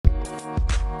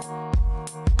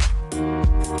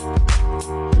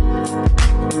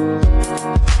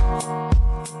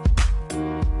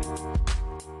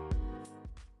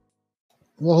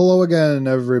Well, hello again,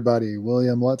 everybody.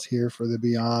 William Lutz here for the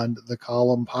Beyond the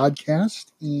Column podcast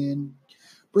and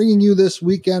bringing you this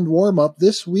weekend warm-up.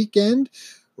 This weekend,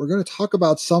 we're going to talk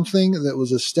about something that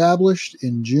was established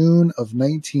in June of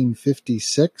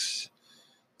 1956,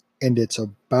 and it's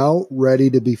about ready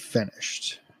to be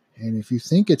finished. And if you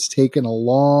think it's taken a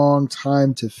long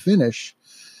time to finish,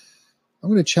 I'm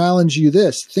going to challenge you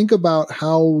this. Think about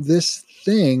how this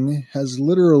thing has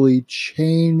literally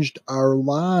changed our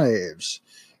lives.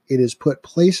 It has put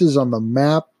places on the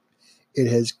map. It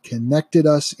has connected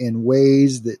us in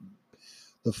ways that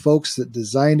the folks that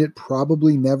designed it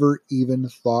probably never even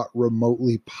thought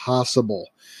remotely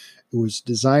possible. It was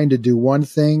designed to do one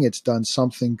thing. It's done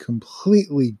something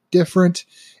completely different,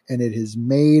 and it has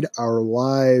made our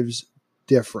lives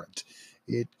different.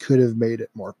 It could have made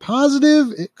it more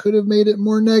positive. It could have made it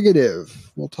more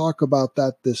negative. We'll talk about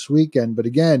that this weekend. But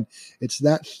again, it's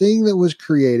that thing that was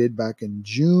created back in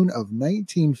June of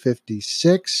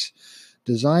 1956,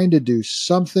 designed to do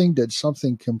something, did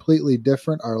something completely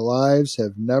different. Our lives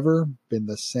have never been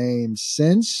the same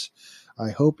since.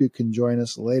 I hope you can join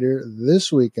us later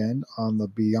this weekend on the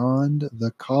Beyond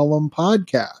the Column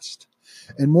podcast.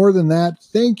 And more than that,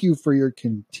 thank you for your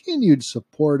continued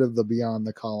support of the Beyond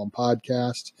the Column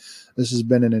podcast. This has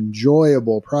been an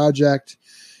enjoyable project.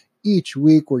 Each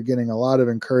week, we're getting a lot of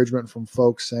encouragement from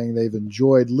folks saying they've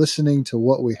enjoyed listening to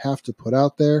what we have to put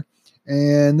out there.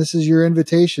 And this is your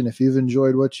invitation. If you've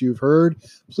enjoyed what you've heard,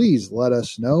 please let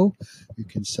us know. You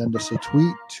can send us a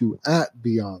tweet to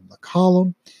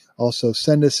 @BeyondTheColumn. Also,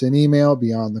 send us an email,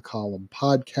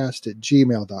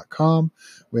 beyondthecolumnpodcast@gmail.com.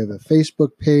 We have a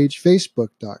Facebook page,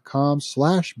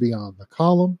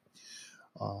 facebook.com/beyondthecolumn.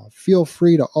 Feel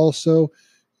free to also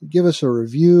give us a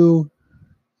review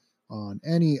on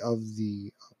any of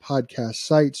the podcast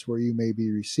sites where you may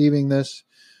be receiving this.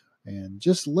 And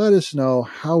just let us know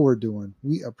how we're doing.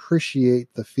 We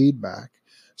appreciate the feedback.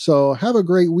 So have a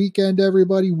great weekend,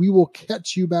 everybody. We will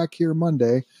catch you back here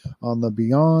Monday on the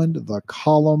Beyond the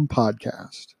Column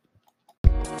podcast.